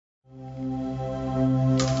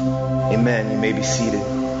Amen. You may be seated.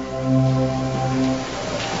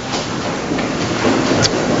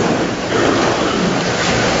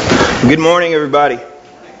 Good morning, everybody.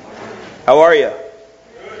 How are you?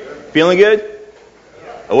 Feeling good?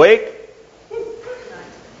 Awake?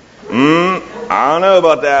 I don't know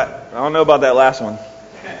about that. I don't know about that last one.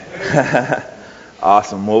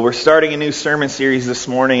 Awesome. Well, we're starting a new sermon series this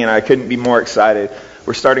morning, and I couldn't be more excited.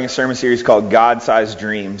 We're starting a sermon series called God-Sized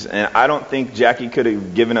Dreams, and I don't think Jackie could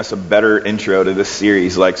have given us a better intro to this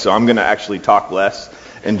series. So I'm going to actually talk less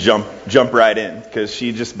and jump right in, because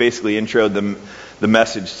she just basically introed the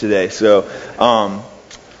message today. So I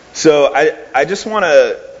just want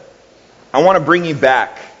to bring you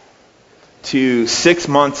back to 6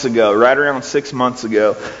 months ago, right around 6 months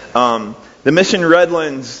ago. The Mission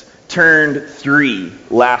Redlands turned 3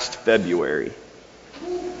 last February.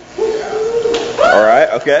 All right,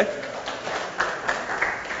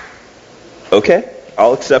 okay,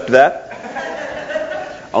 I'll accept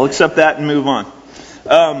that. I'll accept that and move on.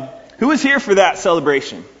 Who was here for that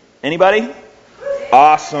celebration? Anybody?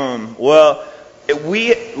 Awesome. Well,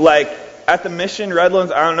 we, at the Mission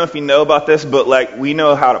Redlands, I don't know if you know about this, but, we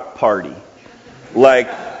know how to party.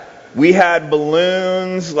 We had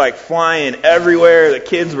balloons, flying everywhere. The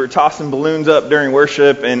kids were tossing balloons up during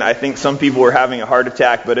worship, and I think some people were having a heart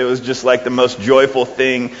attack, but it was just, the most joyful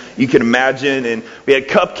thing you could imagine. And we had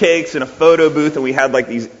cupcakes and a photo booth, and we had,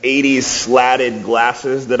 these 80s slatted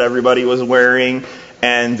glasses that everybody was wearing.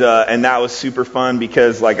 And that was super fun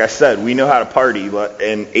because, like I said, we know how to party,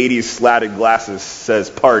 and 80s slatted glasses says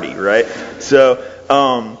party, right? So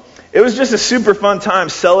it was just a super fun time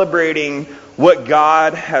celebrating what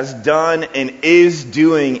God has done and is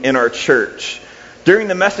doing in our church. During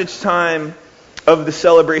the message time of the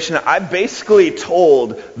celebration, I basically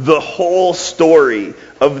told the whole story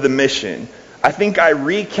of the mission. I think I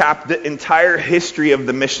recapped the entire history of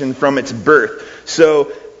the mission from its birth.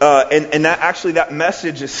 So that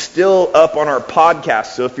message is still up on our podcast.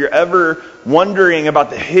 So if you're ever wondering about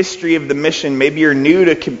the history of the mission, maybe you're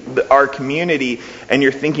new to our community and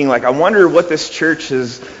you're thinking I wonder what this church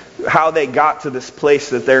is, how they got to this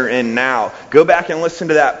place that they're in now. Go back and listen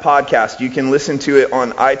to that podcast. You can listen to it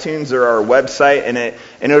on iTunes or our website, and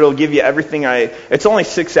it'll give you everything. It's only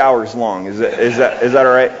 6 hours long. Is that all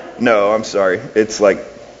right? No, I'm sorry. It's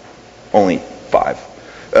only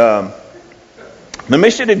 5. The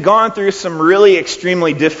mission had gone through some really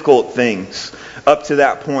extremely difficult things up to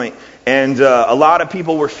that point, and a lot of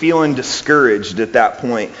people were feeling discouraged at that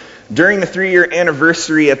point. During the 3-year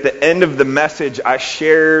anniversary, at the end of the message, I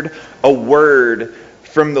shared a word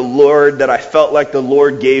from the Lord that I felt like the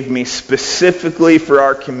Lord gave me specifically for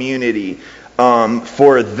our community,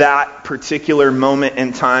 for that particular moment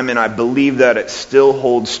in time, and I believe that it still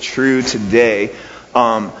holds true today.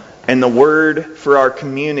 And the word for our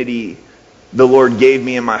community the Lord gave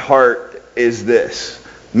me in my heart is this: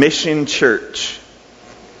 Mission Church,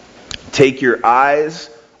 take your eyes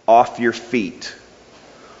off your feet.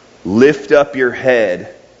 Lift up your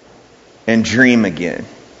head and dream again.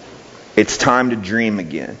 It's time to dream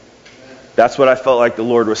again. That's what I felt like the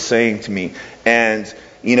Lord was saying to me. And,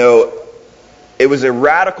 it was a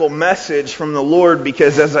radical message from the Lord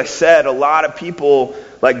because, as I said, a lot of people,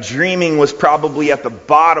 dreaming was probably at the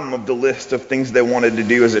bottom of the list of things they wanted to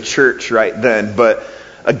do as a church right then. But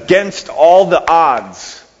against all the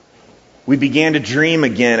odds, we began to dream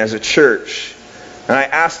again as a church. And I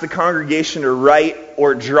asked the congregation to write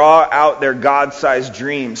or draw out their God-sized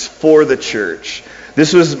dreams for the church.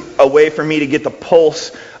 This was a way for me to get the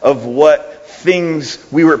pulse of what things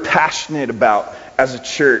we were passionate about as a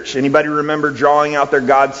church. Anybody remember drawing out their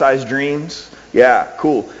God-sized dreams? Yeah,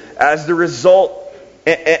 cool. As the result,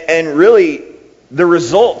 and really, the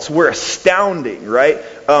results were astounding, right?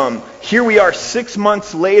 Here we are 6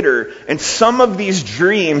 months later, and some of these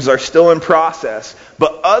dreams are still in process,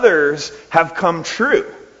 but others have come true.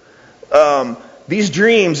 These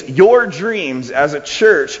dreams, your dreams as a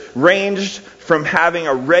church, ranged from having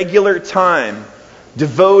a regular time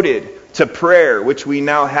devoted to prayer, which we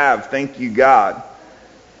now have, thank you God.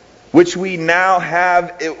 Which we now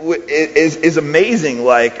have, is amazing.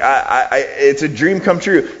 It's a dream come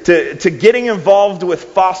true. To getting involved with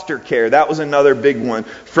foster care, that was another big one.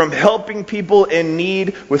 From helping people in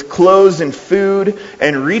need with clothes and food,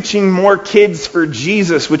 and reaching more kids for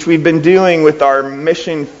Jesus, which we've been doing with our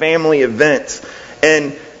mission family events.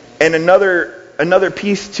 And another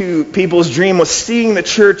piece to people's dream was seeing the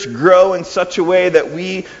church grow in such a way that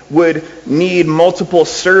we would need multiple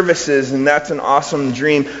services, and that's an awesome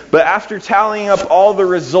dream. But after tallying up all the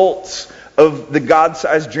results of the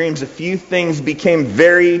God-sized dreams, a few things became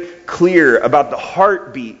very clear about the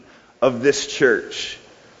heartbeat of this church.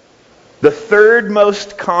 The third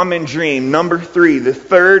most common dream, number 3, the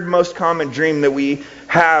third most common dream that we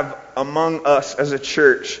have among us as a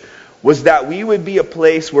church was that we would be a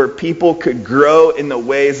place where people could grow in the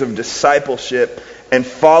ways of discipleship and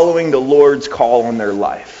following the Lord's call on their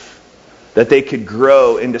life. That they could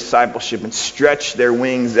grow in discipleship and stretch their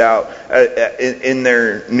wings out in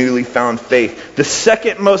their newly found faith. The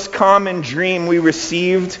second most common dream we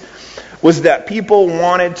received was that people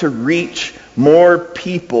wanted to reach more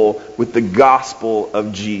people with the gospel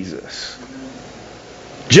of Jesus.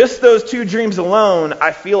 Just those 2 dreams alone,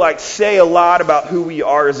 I feel like, say a lot about who we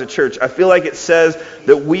are as a church. I feel like it says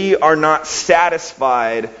that we are not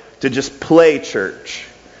satisfied to just play church,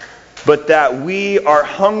 but that we are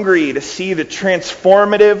hungry to see the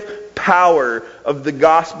transformative power of the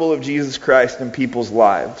gospel of Jesus Christ in people's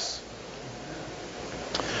lives.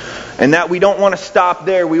 And that we don't want to stop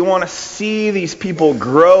there. We want to see these people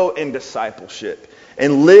grow in discipleship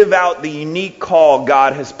and live out the unique call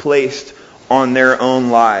God has placed on their own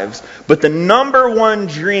lives. But the number 1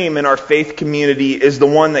 dream in our faith community is the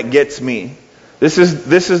one that gets me. This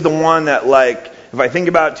is the one that, like, if I think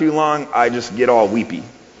about it too long, I just get all weepy.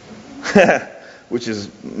 Which is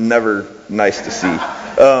never nice to see.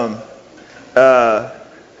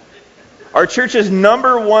 Our church's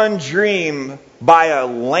number 1 dream by a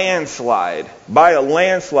landslide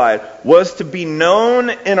was to be known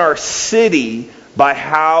in our city by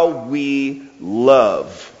how we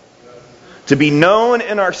love. To be known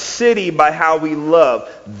in our city by how we love.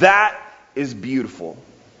 That is beautiful.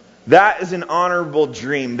 That is an honorable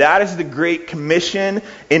dream. That is the Great Commission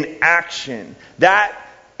in action. That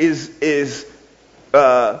is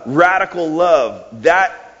radical love.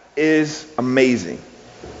 That is amazing.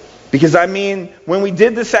 Because, I mean, when we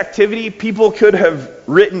did this activity, people could have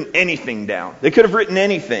written anything down. They could have written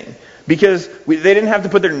anything. Because they didn't have to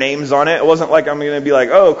put their names on it. It wasn't like I'm going to be like,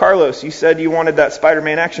 oh, Carlos, you said you wanted that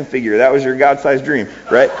Spider-Man action figure. That was your God-sized dream,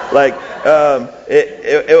 right? Like,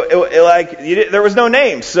 there was no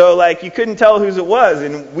name. So, like, you couldn't tell whose it was.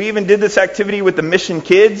 And we even did this activity with the Mission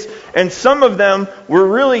Kids. And some of them were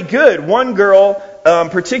really good. One girl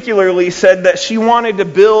particularly said that she wanted to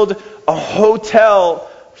build a hotel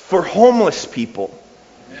for homeless people.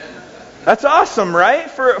 That's awesome,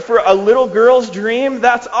 right? For a little girl's dream,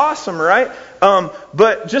 that's awesome, right?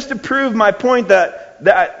 But just to prove my point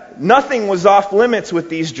that nothing was off limits with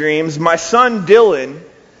these dreams, my son Dylan,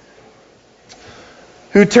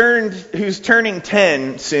 who's turning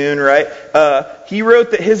 10 soon, right? He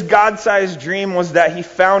wrote that his God-sized dream was that he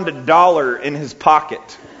found $1 in his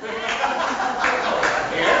pocket.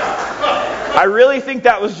 I really think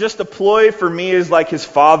that was just a ploy for me as like his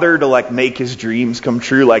father to like make his dreams come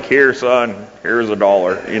true. Like, here, son, here's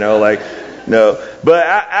 $1. You know, like, no. But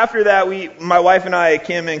after that, my wife and I,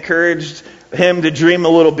 Kim, encouraged him to dream a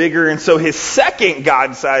little bigger. And so his second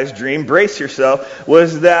God-sized dream, brace yourself,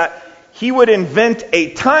 was that he would invent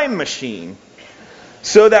a time machine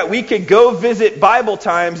so that we could go visit Bible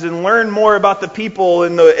Times and learn more about the people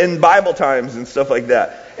in Bible Times and stuff like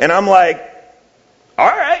that. And I'm like, all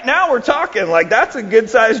right, now we're talking. Like, that's a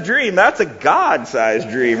good-sized dream. That's a God-sized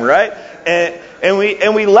dream, right? And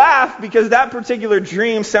we laugh because that particular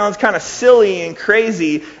dream sounds kind of silly and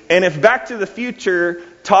crazy. And if Back to the Future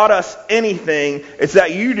taught us anything, it's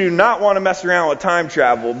that you do not want to mess around with time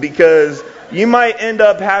travel, because you might end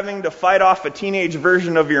up having to fight off a teenage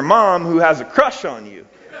version of your mom who has a crush on you,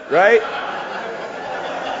 right?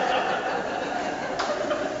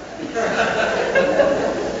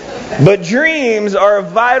 But dreams are a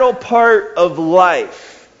vital part of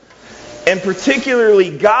life. And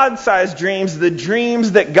particularly God-sized dreams, the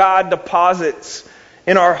dreams that God deposits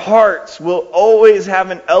in our hearts, will always have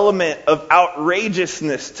an element of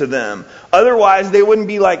outrageousness to them. Otherwise, they wouldn't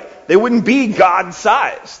be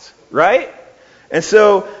God-sized, right? And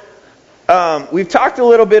so, we've talked a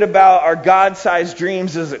little bit about our God-sized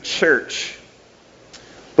dreams as a church.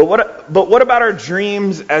 But what about our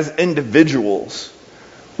dreams as individuals?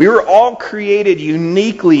 We were all created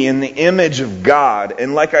uniquely in the image of God.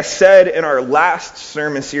 And like I said in our last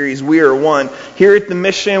sermon series, We Are One. Here at the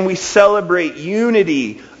Mission, we celebrate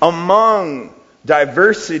unity among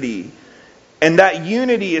diversity. And that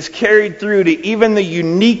unity is carried through to even the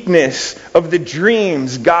uniqueness of the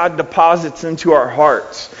dreams God deposits into our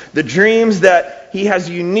hearts. The dreams that He has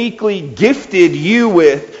uniquely gifted you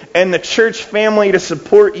with, and the church family to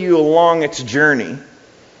support you along its journey.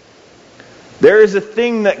 There is a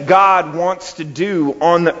thing that God wants to do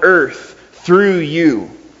on the earth through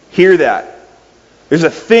you. Hear that. There's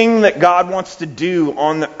a thing that God wants to do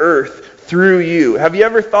on the earth through you. Have you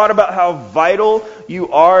ever thought about how vital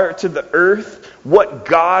you are to the earth? What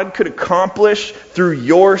God could accomplish through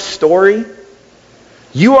your story?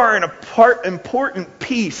 You are an important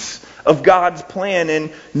piece of God's plan.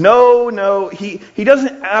 And no, He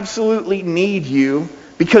doesn't absolutely need you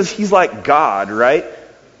because He's like God, right?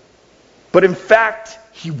 But in fact,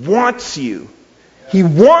 He wants you. He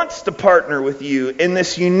wants to partner with you in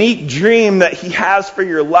this unique dream that He has for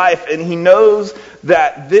your life. And He knows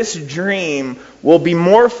that this dream will be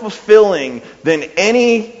more fulfilling than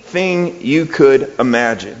anything you could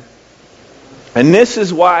imagine. And this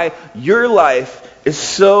is why your life is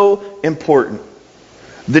so important.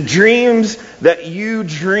 The dreams that you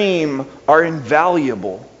dream are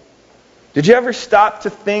invaluable. Did you ever stop to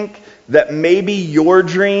think that maybe your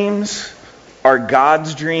dreams are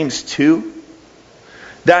God's dreams too?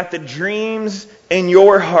 That the dreams in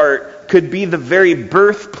your heart could be the very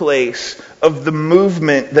birthplace of the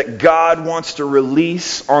movement that God wants to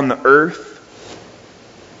release on the earth?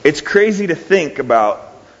 It's crazy to think about,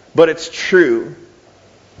 but it's true.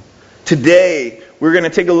 Today, we're going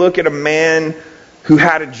to take a look at a man who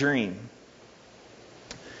had a dream.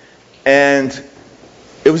 And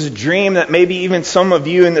it was a dream that maybe even some of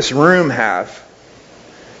you in this room have.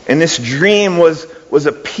 And this dream was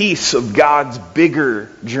a piece of God's bigger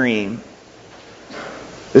dream.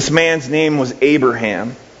 This man's name was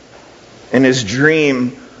Abraham. And his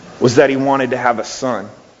dream was that he wanted to have a son.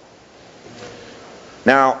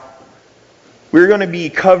 Now, we're going to be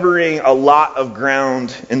covering a lot of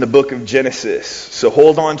ground in the book of Genesis. So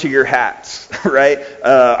hold on to your hats, right?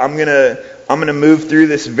 I'm going to move through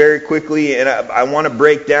this very quickly, and I want to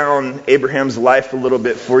break down Abraham's life a little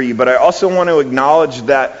bit for you. But I also want to acknowledge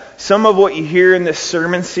that some of what you hear in this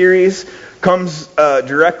sermon series comes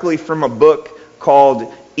directly from a book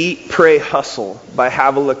called Eat, Pray, Hustle by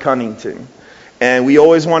Havilah Cunnington. And we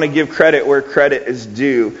always want to give credit where credit is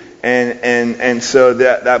due. And so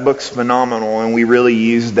that book's phenomenal, and we really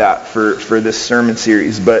use that for this sermon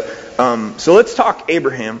series. But so let's talk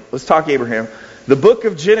Abraham. The book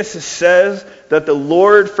of Genesis says that the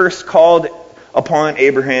Lord first called upon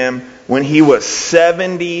Abraham when he was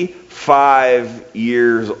 75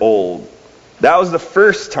 years old. That was the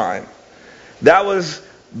first time. That was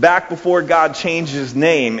back before God changed his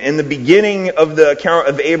name. In the beginning of the account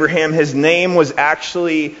of Abraham, his name was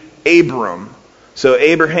actually Abram. So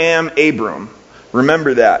Abraham, Abram.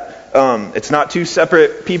 Remember that. It's not two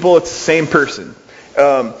separate people, it's the same person.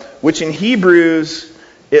 Which in Hebrew,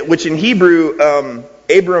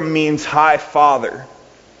 Abram means high father.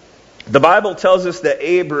 The Bible tells us that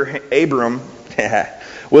Abram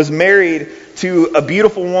was married to a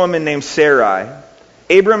beautiful woman named Sarai.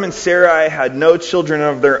 Abram and Sarai had no children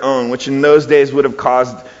of their own, which in those days would have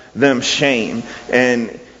caused them shame.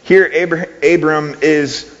 And here Abram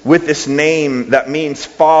is with this name that means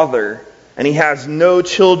father, and he has no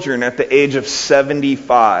children at the age of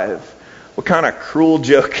 75. What kind of cruel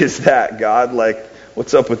joke is that, God? Like,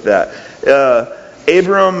 what's up with that?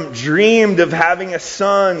 Abram dreamed of having a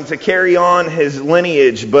son to carry on his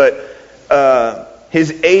lineage, but at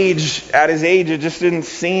his age, it just didn't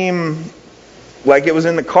seem like it was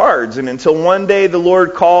in the cards. And until one day the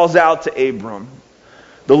Lord calls out to Abram.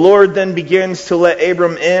 The Lord then begins to let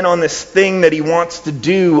Abram in on this thing that he wants to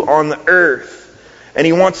do on the earth. And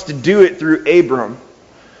he wants to do it through Abram.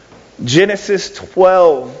 Genesis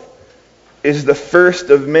 12 is the first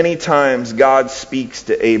of many times God speaks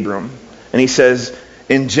to Abram. And he says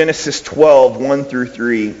in Genesis 12, 1 through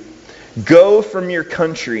 3, "Go from your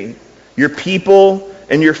country, your people,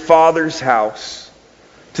 and your father's house,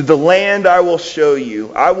 to the land I will show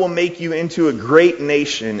you. I will make you into a great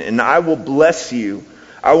nation, and I will bless you.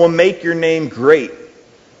 I will make your name great,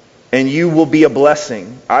 and you will be a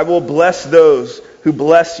blessing. I will bless those who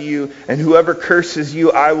bless you, and whoever curses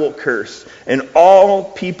you I will curse. And all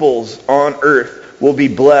peoples on earth will be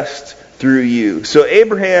blessed through you." So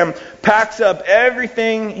Abraham packs up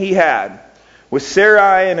everything he had. With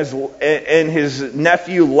Sarai and his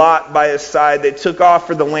nephew Lot by his side, they took off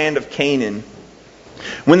for the land of Canaan.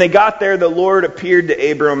 When they got there, the Lord appeared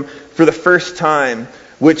to Abram for the first time,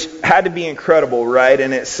 which had to be incredible, right?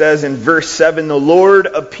 And it says in verse 7, the Lord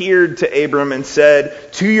appeared to Abram and said,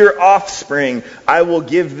 "To your offspring I will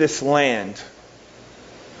give this land."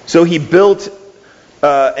 So he built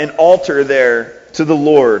an altar there to the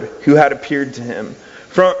Lord who had appeared to him.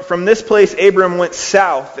 From this place, Abram went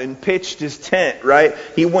south and pitched his tent, right?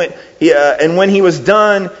 And when he was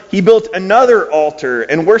done, he built another altar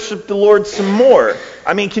and worshiped the Lord some more.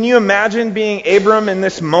 I mean, can you imagine being Abram in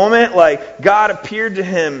this moment? Like, God appeared to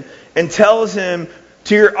him and tells him,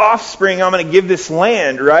 "To your offspring, I'm going to give this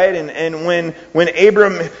land," right? And when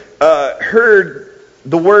Abram heard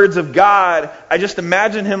the words of God, I just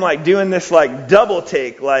imagine him like doing this like double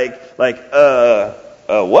take, what?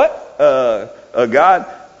 God,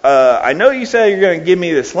 I know you said you're going to give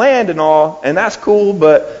me this land and all, and that's cool,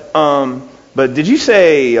 but did you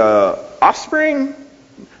say offspring?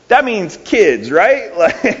 That means kids, right?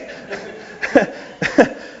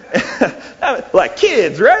 Like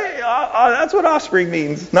kids, right? That's what offspring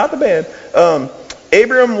means, not the band.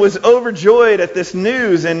 Abram was overjoyed at this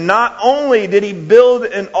news, and not only did he build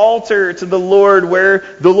an altar to the Lord where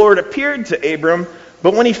the Lord appeared to Abram,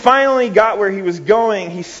 but when he finally got where he was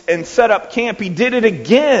going and set up camp, he did it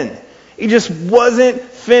again. He just wasn't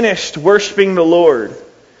finished worshiping the Lord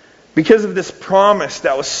because of this promise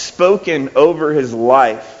that was spoken over his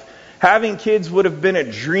life. Having kids would have been a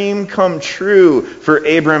dream come true for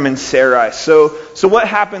Abram and Sarai. So what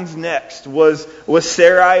happens next? Was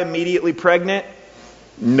Sarai immediately pregnant?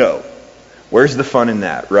 No. Where's the fun in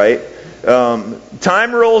that, right?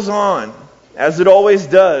 Time rolls on, as it always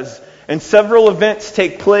does, and several events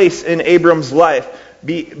take place in Abram's life.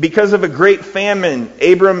 Because of a great famine,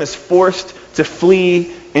 Abram is forced to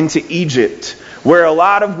flee into Egypt, where a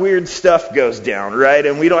lot of weird stuff goes down, right?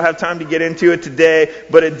 And we don't have time to get into it today,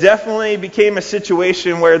 but it definitely became a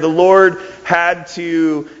situation where the Lord had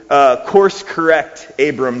to course correct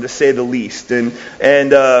Abram, to say the least. And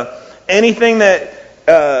anything that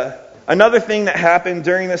another thing that happened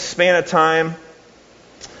during this span of time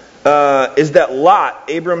is that Lot,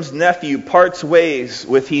 Abram's nephew, parts ways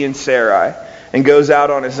with he and Sarai and goes out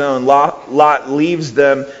on his own. Lot leaves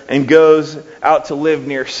them and goes out to live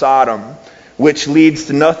near Sodom, which leads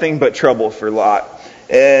to nothing but trouble for Lot.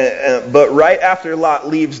 But right after Lot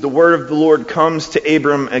leaves, the word of the Lord comes to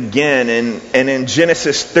Abram again. And in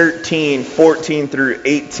Genesis 13, 14 through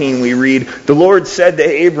 18, we read, "The Lord said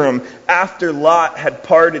to Abram, after Lot had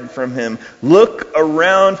parted from him, 'Look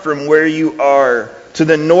around from where you are, to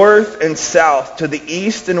the north and south, to the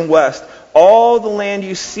east and west. All the land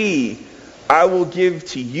you see, I will give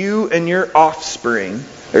to you and your offspring.'"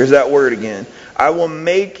 There's that word again. "I will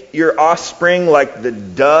make your offspring like the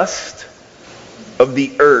dust of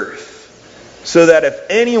the earth, so that if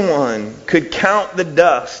anyone could count the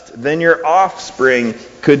dust, then your offspring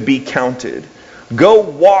could be counted. Go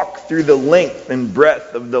walk through the length and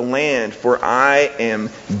breadth of the land, for I am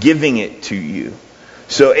giving it to you."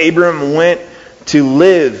 So Abram went to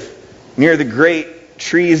live near the great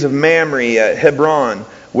trees of Mamre at Hebron,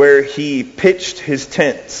 where he pitched his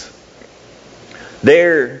tents.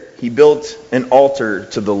 There he built an altar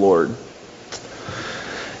to the Lord.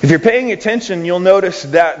 If you're paying attention, you'll notice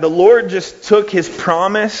that the Lord just took his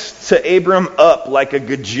promise to Abram up like a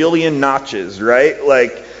gajillion notches, right?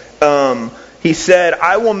 He said,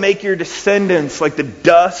 "I will make your descendants like the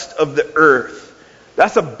dust of the earth."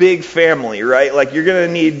 That's a big family, right? Like, you're going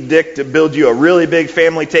to need Dick to build you a really big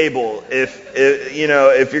family table if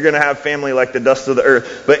you're going to have family like the dust of the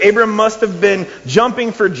earth. But Abram must have been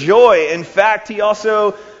jumping for joy. In fact, he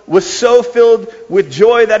also was so filled with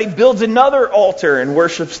joy that he builds another altar and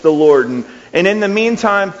worships the Lord. And in the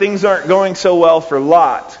meantime, things aren't going so well for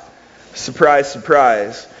Lot. Surprise,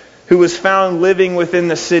 surprise. Who was found living within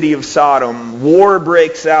the city of Sodom. War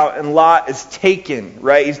breaks out and Lot is taken,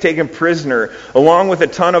 right? He's taken prisoner, along with a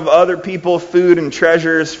ton of other people, food and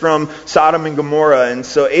treasures from Sodom and Gomorrah. And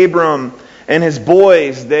so Abram and his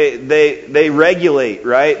boys, they regulate,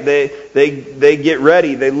 right? They get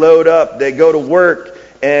ready, they load up, they go to work,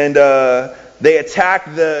 and they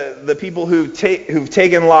attack the people who've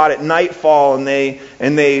taken Lot at nightfall, and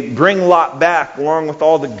they bring Lot back along with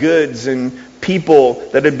all the goods and people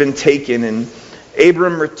that had been taken. And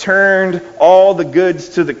Abram returned all the goods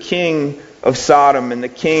to the king of Sodom, and the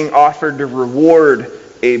king offered to reward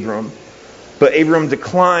Abram. But Abram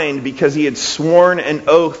declined because he had sworn an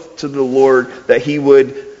oath to the Lord that he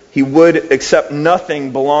would accept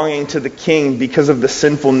nothing belonging to the king because of the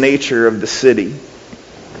sinful nature of the city.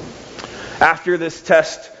 After this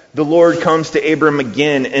test, the Lord comes to Abram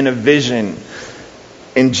again in a vision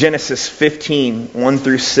in Genesis 15, 1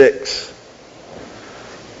 through 6.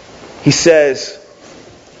 It says,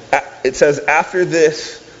 "After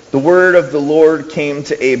this, the word of the Lord came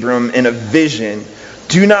to Abram in a vision.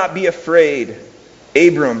 'Do not be afraid,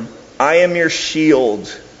 Abram, I am your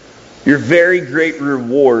shield, your very great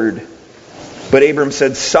reward.' But Abram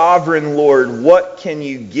said, 'Sovereign Lord, what can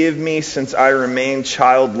you give me since I remain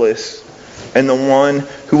childless? And the one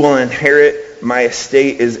who will inherit my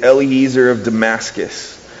estate is Eliezer of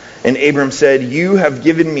Damascus.' And Abram said, 'You have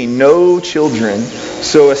given me no children,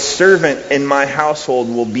 so a servant in my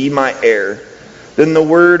household will be my heir.' Then the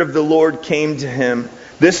word of the Lord came to him,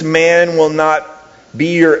 'This man will not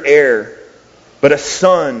be your heir, but a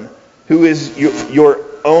son who is your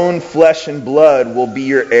own flesh and blood will be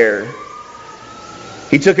your heir.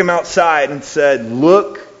 He took him outside and said,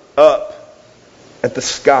 look up at the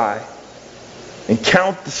sky and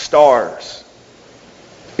count the stars,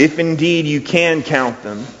 if indeed you can count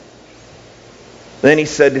them. Then he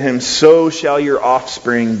said to him, so shall your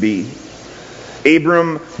offspring be.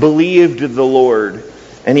 Abram believed the Lord,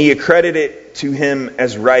 and he accredited it to him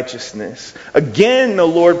as righteousness. Again, the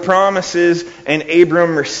Lord promises, and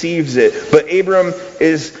Abram receives it. But Abram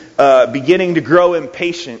is beginning to grow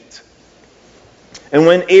impatient. And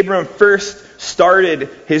when Abram first started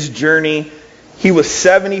his journey, he was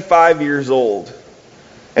 75 years old.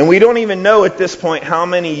 And we don't even know at this point how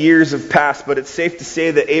many years have passed, but it's safe to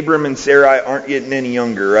say that Abram and Sarai aren't getting any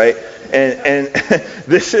younger, right? And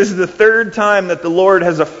this is the third time that the Lord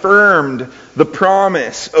has affirmed the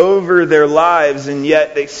promise over their lives, and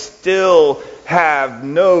yet they still have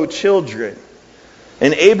no children.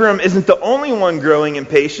 And Abram isn't the only one growing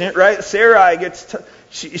impatient, right? Sarai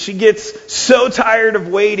she gets so tired of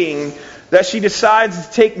waiting that she decides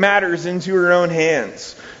to take matters into her own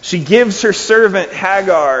hands. She gives her servant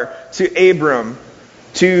Hagar to Abram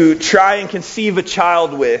to try and conceive a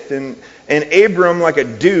child with. And Abram, like a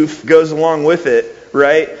doof, goes along with it,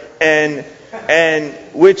 right? And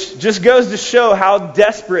which just goes to show how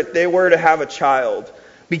desperate they were to have a child.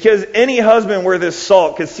 Because any husband worth his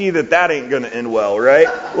salt could see that ain't going to end well, right?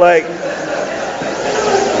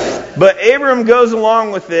 But Abram goes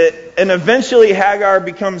along with it, and eventually Hagar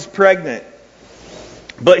becomes pregnant.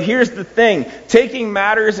 But here's the thing. Taking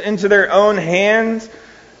matters into their own hands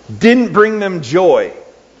didn't bring them joy.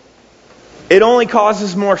 It only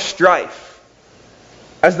causes more strife.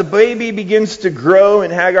 As the baby begins to grow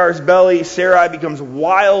in Hagar's belly, Sarai becomes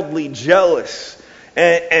wildly jealous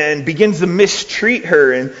and begins to mistreat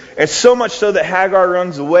her. And so much so that Hagar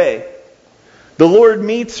runs away. The Lord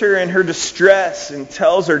meets her in her distress and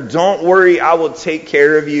tells her, don't worry, I will take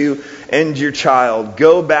care of you and your child.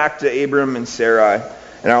 Go back to Abram and Sarai,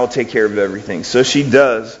 and I will take care of everything. So she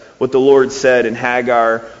does what the Lord said, and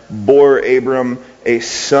Hagar bore Abram a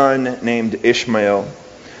son named Ishmael.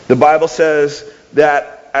 The Bible says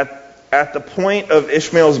that at the point of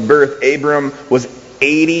Ishmael's birth, Abram was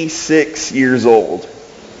 86 years old.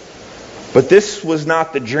 But this was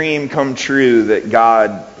not the dream come true that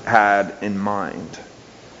God had in mind.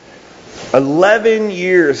 11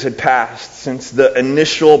 years had passed since the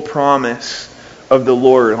initial promise of the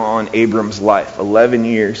Lord on Abram's life. 11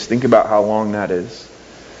 years. Think about how long that is.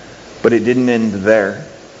 But it didn't end there.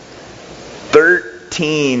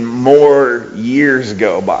 13 more years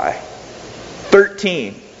go by.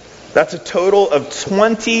 13. That's a total of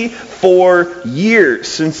 24 years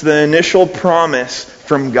since the initial promise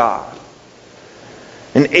from God.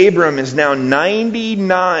 And Abram is now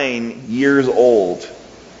 99 years old.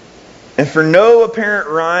 And for no apparent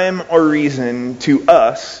rhyme or reason to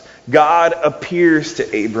us, God appears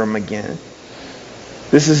to Abram again.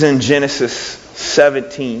 This is in Genesis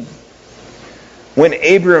 17. When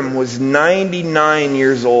Abram was 99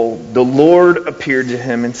 years old, the Lord appeared to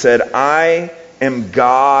him and said, I am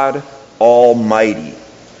God Almighty.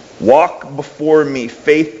 Walk before me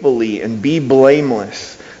faithfully and be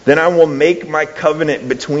blameless. Then I will make my covenant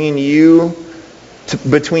between me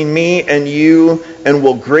and you, and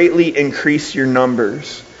will greatly increase your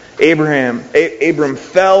numbers. Abram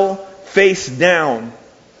fell face down.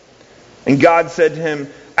 And God said to him,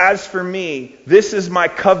 as for me, this is my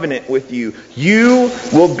covenant with you. You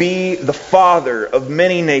will be the father of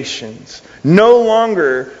many nations. No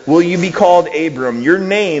longer will you be called Abram. Your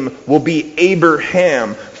name will be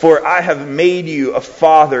Abraham, for I have made you a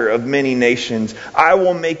father of many nations. I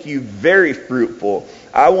will make you very fruitful.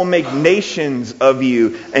 I will make nations of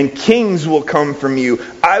you, and kings will come from you.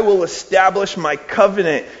 I will establish my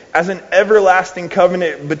covenant as an everlasting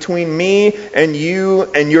covenant between me and you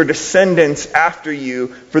and your descendants after you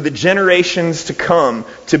for the generations to come,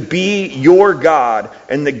 to be your God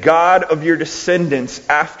and the God of your descendants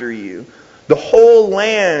after you. The whole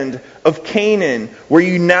land of Canaan, where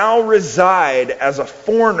you now reside as a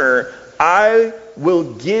foreigner, I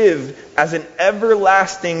will give as an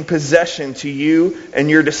everlasting possession to you and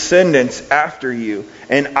your descendants after you,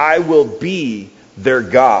 and I will be their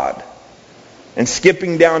God. And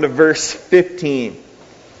skipping down to verse 15,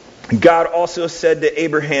 God also said to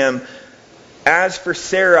Abraham, as for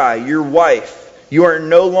Sarai, your wife, you are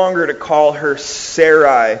no longer to call her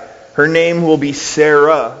Sarai. Her name will be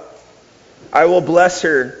Sarah. I will bless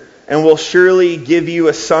her and will surely give you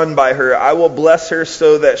a son by her. I will bless her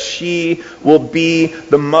so that she will be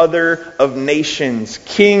the mother of nations.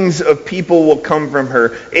 Kings of people will come from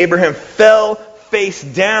her. Abraham fell face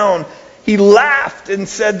down. He laughed and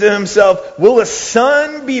said to himself, will a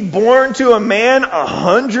son be born to a man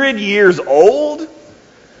 100 years old?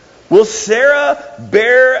 Will Sarah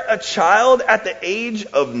bear a child at the age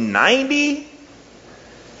of 90?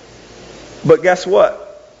 But guess what?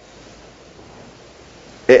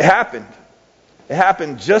 It happened. It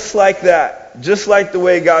happened just like that. Just like the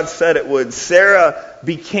way God said it would. Sarah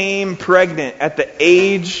became pregnant at the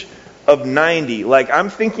age of 90. Like, I'm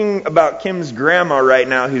thinking about Kim's grandma right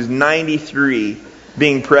now, who's 93,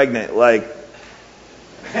 being pregnant. Like,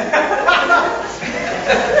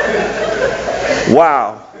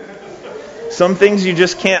 wow. Some things you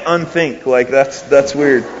just can't unthink. Like, that's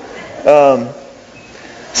weird.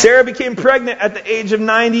 Sarah became pregnant at the age of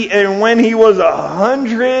 90, and when he was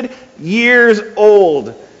 100 years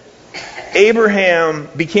old, Abraham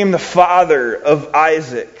became the father of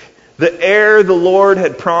Isaac, the heir the Lord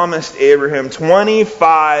had promised Abraham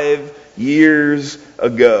 25 years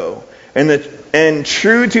ago. And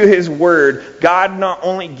true to his word, God not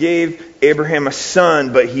only gave Abraham a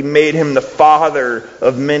son, but he made him the father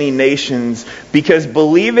of many nations. Because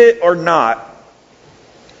believe it or not,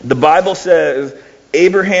 the Bible says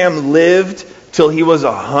Abraham lived till he was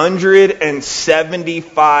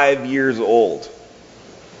 175 years old.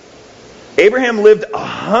 Abraham lived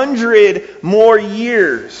 100 more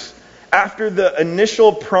years after the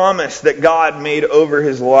initial promise that God made over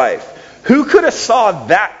his life. Who could have saw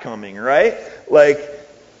that coming, right? Like,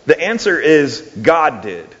 the answer is God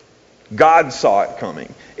did. God saw it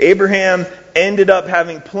coming. Abraham ended up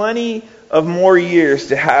having plenty of more years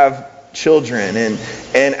to have children.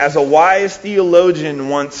 And as a wise theologian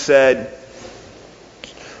once said,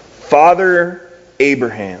 Father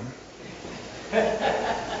Abraham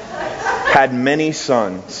had many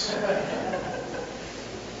sons,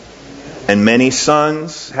 and many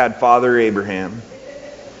sons had Father Abraham,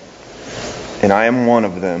 and I am one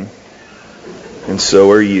of them, and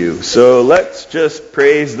so are you. So let's just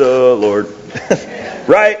praise the Lord.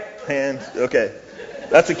 Right hand. Okay.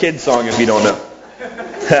 That's a kid's song if you don't know.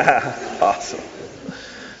 Awesome.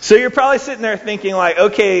 So you're probably sitting there thinking like,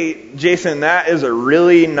 okay, Jason, that is a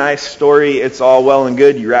really nice story. It's all well and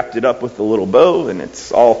good. You wrapped it up with a little bow and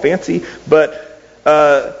it's all fancy. But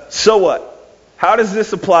so what? How does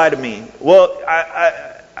this apply to me? Well,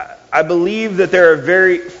 I believe that there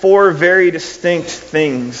are four very distinct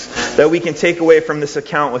things that we can take away from this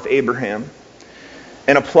account with Abraham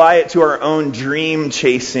and apply it to our own dream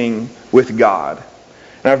chasing with God.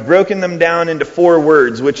 And I've broken them down into 4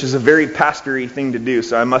 words, which is a very pastory thing to do,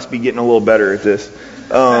 so I must be getting a little better at this.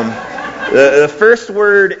 The first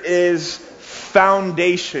word is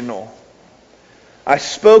foundational. I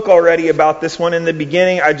spoke already about this one in the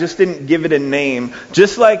beginning. I just didn't give it a name.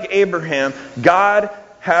 Just like Abraham, God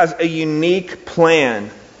has a unique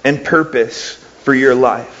plan and purpose for your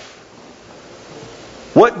life.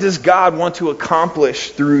 What does God want to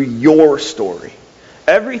accomplish through your story?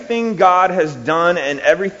 Everything God has done and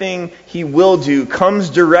everything He will do comes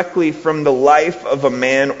directly from the life of a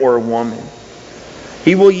man or a woman.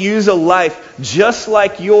 He will use a life just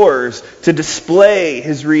like yours to display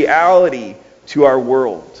His reality to our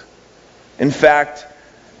world. In fact,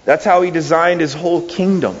 that's how He designed His whole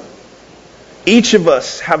kingdom. Each of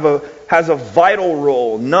us has a vital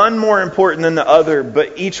role, none more important than the other,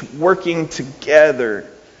 but each working together.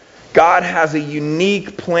 God has a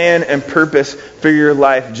unique plan and purpose for your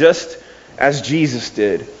life, just as Jesus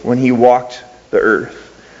did when He walked the earth.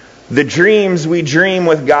 The dreams we dream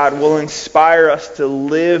with God will inspire us to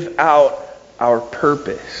live out our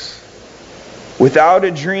purpose. Without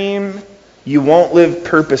a dream, you won't live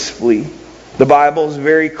purposefully. The Bible is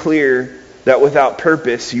very clear that without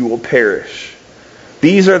purpose, you will perish.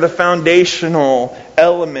 These are the foundational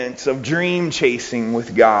elements of dream chasing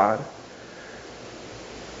with God.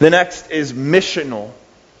 The next is missional.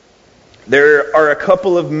 There are a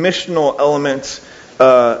couple of missional elements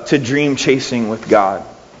to dream chasing with God.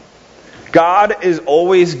 God is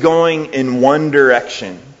always going in one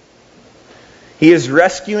direction. He is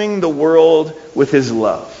rescuing the world with His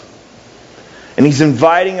love. And He's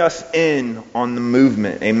inviting us in on the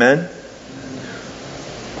movement. Amen?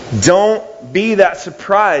 Don't be that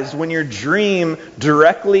surprised when your dream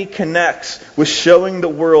directly connects with showing the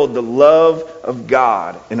world the love of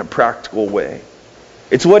God in a practical way.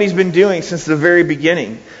 It's what He's been doing since the very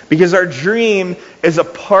beginning. Because our dream is a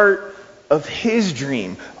part of His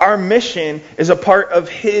dream. Our mission is a part of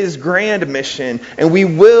His grand mission. And we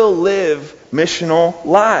will live missional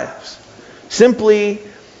lives. Simply,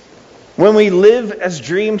 when we live as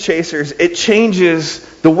dream chasers, it changes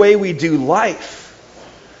the way we do life.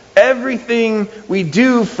 Everything we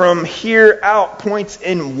do from here out points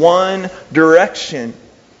in one direction.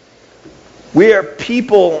 We are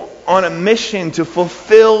people on a mission to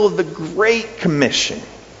fulfill the Great Commission.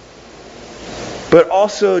 But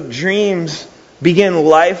also dreams begin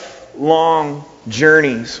lifelong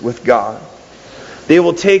journeys with God. They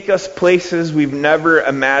will take us places we've never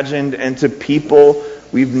imagined and to people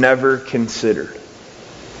we've never considered.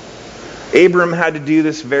 Abram had to do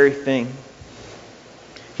this very thing.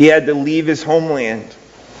 He had to leave his homeland.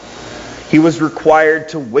 He was required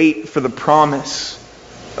to wait for the promise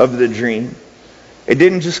of the dream. It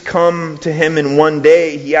didn't just come to him in one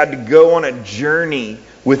day. He had to go on a journey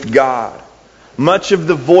with God. Much of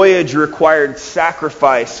the voyage required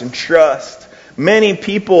sacrifice and trust. Many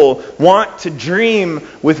people want to dream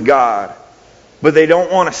with God, but they don't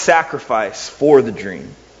want to sacrifice for the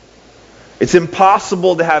dream. It's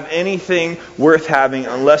impossible to have anything worth having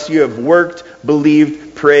unless you have worked,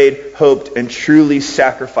 believed, prayed, hoped, and truly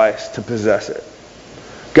sacrificed to possess it.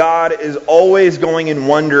 God is always going in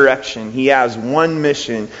one direction. He has one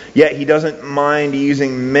mission, yet He doesn't mind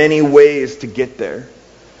using many ways to get there.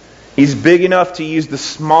 He's big enough to use the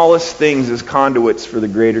smallest things as conduits for the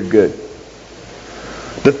greater good.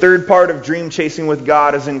 The third part of dream chasing with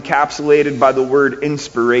God is encapsulated by the word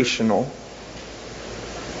inspirational.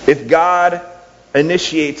 If God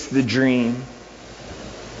initiates the dream,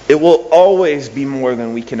 it will always be more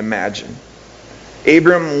than we can imagine.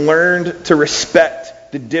 Abram learned to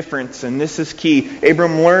respect the difference, and this is key.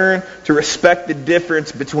 Abram learned to respect the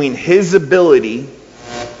difference between his ability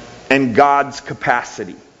and God's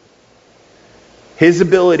capacity. His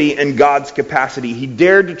ability and God's capacity. He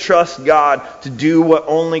dared to trust God to do what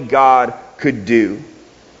only God could do.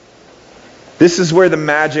 This is where the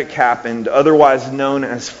magic happened, otherwise known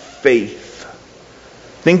as faith.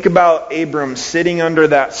 Think about Abram sitting under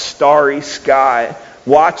that starry sky,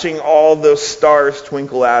 watching all those stars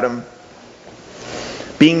twinkle at him,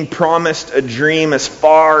 being promised a dream as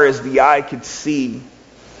far as the eye could see.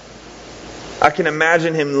 I can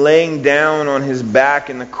imagine him laying down on his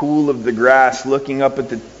back in the cool of the grass, looking up at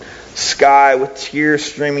the sky with tears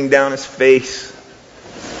streaming down his face.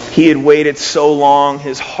 He had waited so long,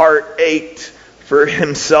 his heart ached for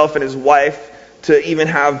himself and his wife to even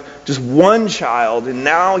have just one child, and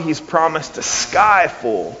now he's promised a sky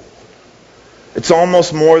full. It's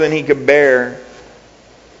almost more than he could bear.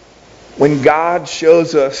 When God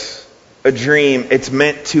shows us a dream, it's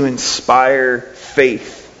meant to inspire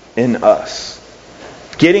faith in us,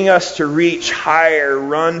 getting us to reach higher,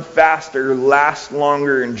 run faster, last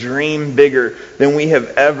longer, and dream bigger than we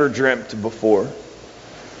have ever dreamt before.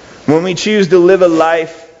 When we choose to live a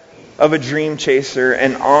life of a dream chaser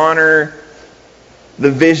and honor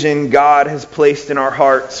the vision God has placed in our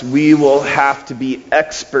hearts, we will have to be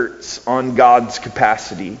experts on God's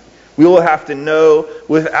capacity. We will have to know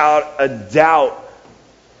without a doubt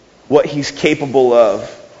what He's capable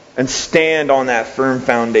of and stand on that firm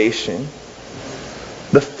foundation.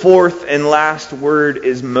 The fourth and last word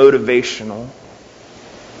is motivational.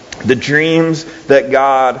 The dreams that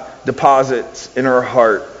God deposits in our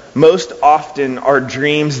heart most often are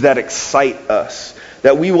dreams that excite us,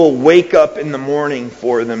 that we will wake up in the morning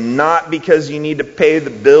for them, not because you need to pay the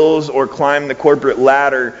bills or climb the corporate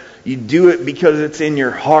ladder. You do it because it's in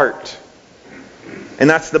your heart. And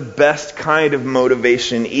that's the best kind of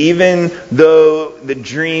motivation. Even though the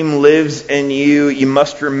dream lives in you, you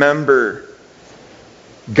must remember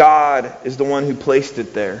God is the one who placed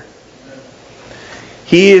it there.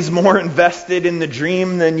 He is more invested in the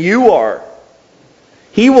dream than you are.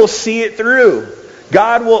 He will see it through.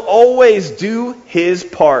 God will always do His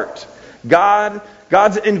part.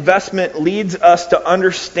 God's investment leads us to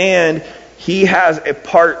understand He has a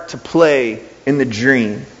part to play in the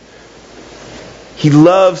dream. He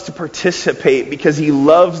loves to participate because He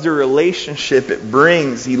loves the relationship it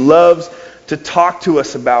brings. He loves to talk to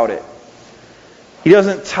us about it. He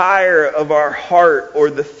doesn't tire of our heart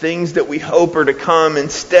or the things that we hope are to come.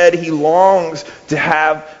 Instead, He longs to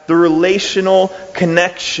have the relational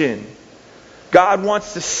connection. God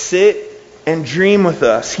wants to sit and dream with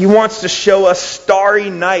us. He wants to show us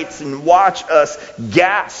starry nights and watch us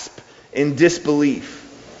gasp in disbelief.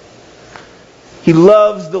 He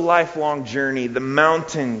loves the lifelong journey, the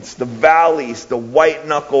mountains, the valleys, the white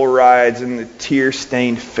knuckle rides, and the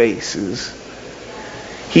tear-stained faces.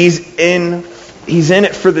 He's in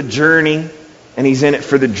it for the journey, and He's in it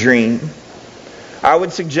for the dream. I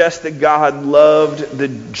would suggest that God loved the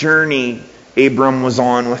journey Abram was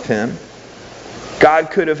on with him. God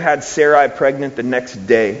could have had Sarai pregnant the next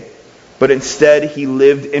day, but instead He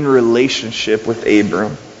lived in relationship with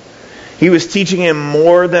Abram. He was teaching him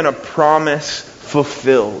more than a promise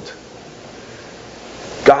fulfilled.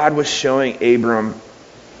 God was showing Abram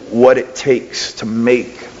what it takes to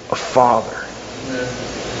make a father.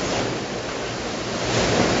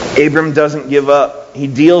 Abram doesn't give up. He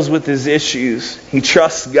deals with his issues. He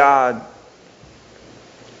trusts God.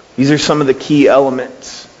 These are some of the key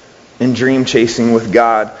elements in dream chasing with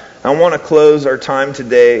God. I want to close our time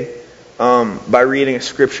today by reading a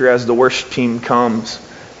scripture as the worship team comes.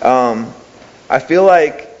 I feel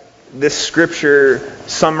like this scripture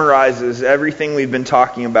summarizes everything we've been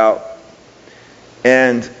talking about.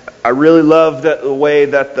 And I really love the way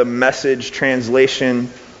that the Message translation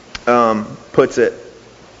puts it.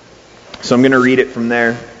 So I'm going to read it from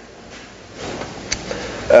there.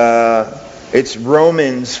 It's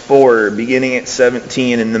Romans 4, beginning at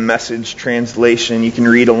 17 in the Message translation. You can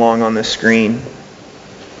read along on the screen.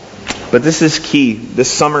 But this is key.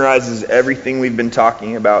 This summarizes everything we've been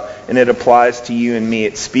talking about, and it applies to you and me.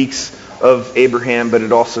 It speaks of Abraham, but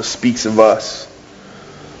it also speaks of us.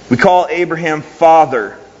 We call Abraham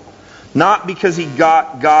father, not because he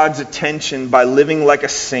got God's attention by living like a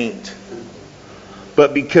saint,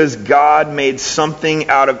 but because God made something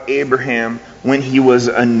out of Abraham when he was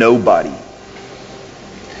a nobody.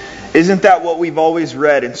 Isn't that what we've always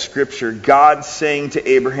read in Scripture? God saying to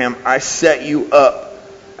Abraham, I set you up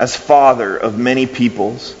as father of many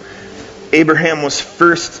peoples. Abraham was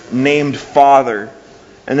first named father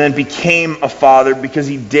and then became a father because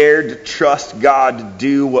he dared to trust God to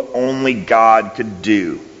do what only God could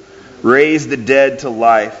do. Raise the dead to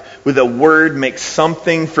life. With a word, make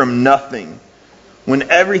something from nothing. When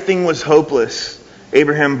everything was hopeless,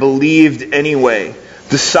 Abraham believed anyway,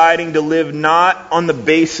 deciding to live not on the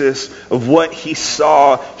basis of what he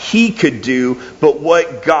saw he could do, but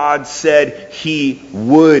what God said he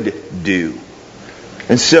would do.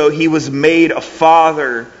 And so he was made a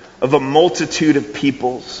father of a multitude of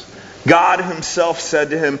peoples. God himself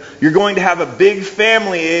said to him, you're going to have a big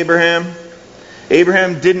family, Abraham.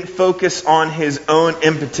 Abraham didn't focus on his own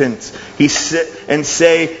impotence. He sit and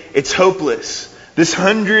say, it's hopeless. This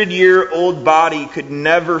 100-year-old body could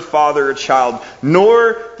never father a child,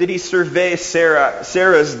 nor did he survey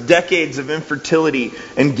Sarah's decades of infertility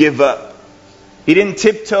and give up. He didn't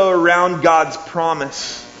tiptoe around God's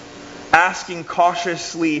promise, asking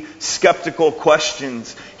cautiously skeptical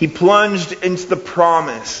questions. He plunged into the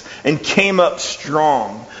promise and came up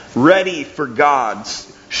strong, ready for God,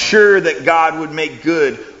 sure that God would make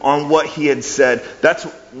good on what he had said. That's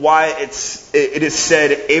why it is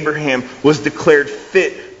said Abraham was declared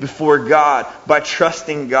fit before God by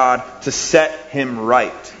trusting God to set him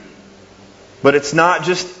right. But it's not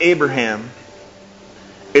just Abraham.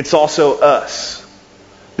 It's also us.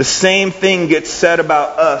 The same thing gets said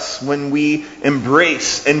about us when we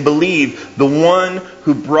embrace and believe the one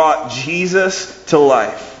who brought Jesus to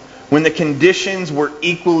life when the conditions were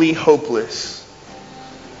equally hopeless.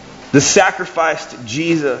 The sacrificed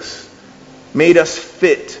Jesus made us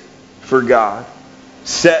fit for God,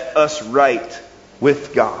 set us right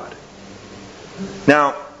with God.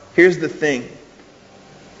 Now, here's the thing.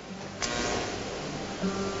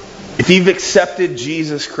 If you've accepted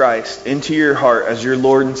Jesus Christ into your heart as your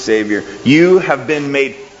Lord and Savior, you have been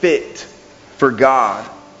made fit for God.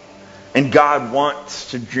 And God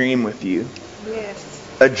wants to dream with you.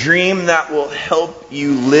 Yes. A dream that will help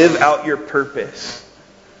you live out your purpose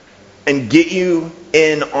and get you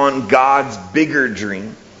in on God's bigger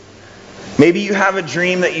dream. Maybe you have a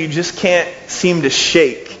dream that you just can't seem to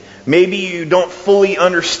shake. Maybe you don't fully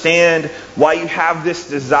understand why you have this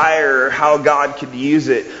desire or how God could use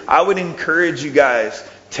it. I would encourage you guys,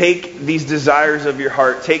 take these desires of your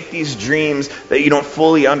heart, take these dreams that you don't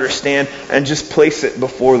fully understand, and just place it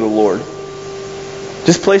before the Lord.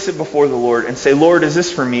 Just place it before the Lord and say, Lord, is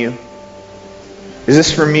this from you? Is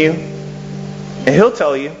this from you? And He'll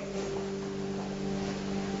tell you.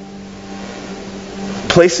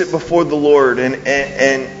 Place it before the Lord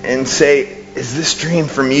and say, is this dream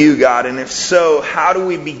from you, God? And if so, how do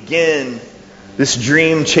we begin this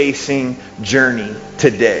dream chasing journey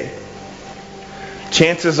today?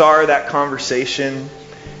 Chances are that conversation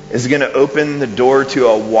is going to open the door to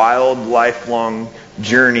a wild, lifelong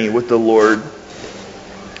journey with the Lord.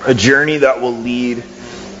 A journey that will lead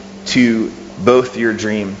to both your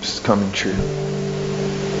dreams coming true.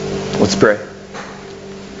 Let's pray.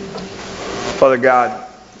 Father God,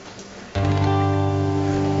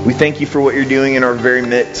 we thank you for what you're doing in our very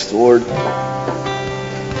midst, Lord.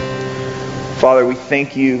 Father, we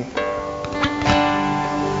thank you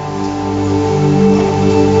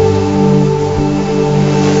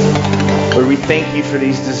Lord, we thank you for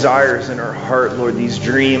these desires in our heart, Lord, these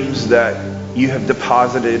dreams that you have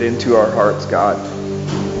deposited into our hearts, God.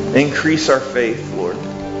 Increase our faith, Lord.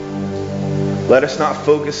 Let us not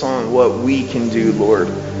focus on what we can do, Lord,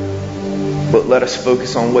 but let us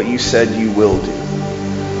focus on what you said you will do.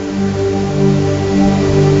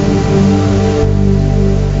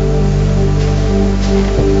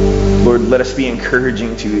 Lord, let us be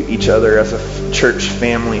encouraging to each other as a church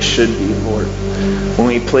family should be, Lord. When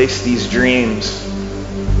we place these dreams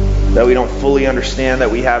that we don't fully understand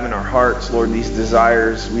that we have in our hearts, Lord, these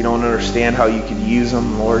desires, we don't understand how you could use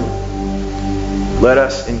them, Lord. Let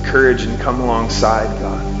us encourage and come alongside,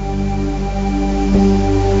 God.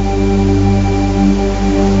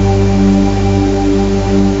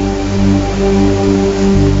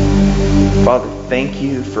 Father, thank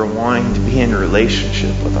you for wanting to be in a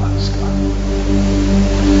relationship with us, God.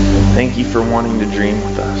 Thank you for wanting to dream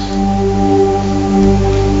with us.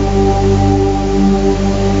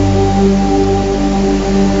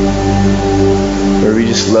 Lord, we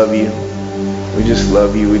just love you. We just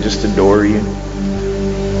love you. We just adore you.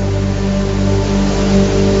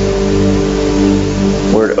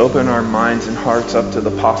 Lord, open our minds and hearts up to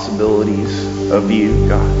the possibilities of you,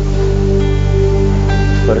 God.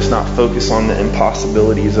 Let us not focus on the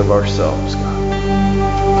impossibilities of ourselves, God.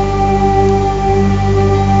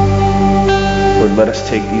 Lord, let us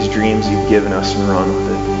take these dreams you've given us and run with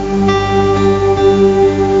it.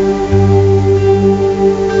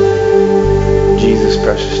 In Jesus'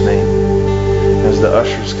 precious name, as the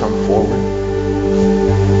ushers come forward,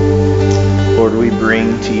 Lord, we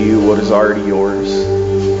bring to you what is already yours.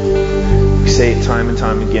 We say it time and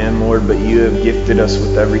time again, Lord, but you have gifted us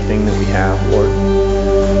with everything that we have, Lord.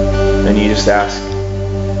 And you just ask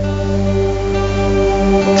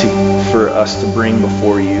for us to bring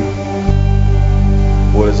before you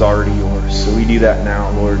what is already yours. So we do that now,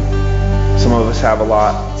 Lord. Some of us have a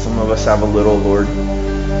lot. Some of us have a little, Lord.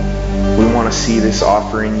 We want to see this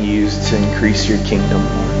offering used to increase your kingdom,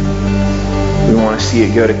 Lord. We want to see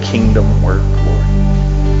it go to kingdom work, Lord.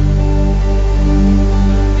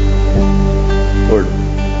 Lord,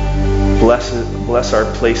 bless our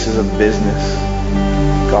places of business,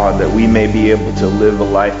 God, that we may be able to live a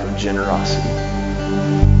life of generosity.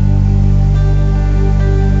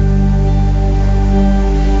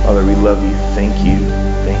 Father, we love you. Thank you.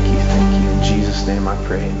 Thank you. Thank you. In Jesus' name I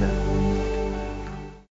pray, amen.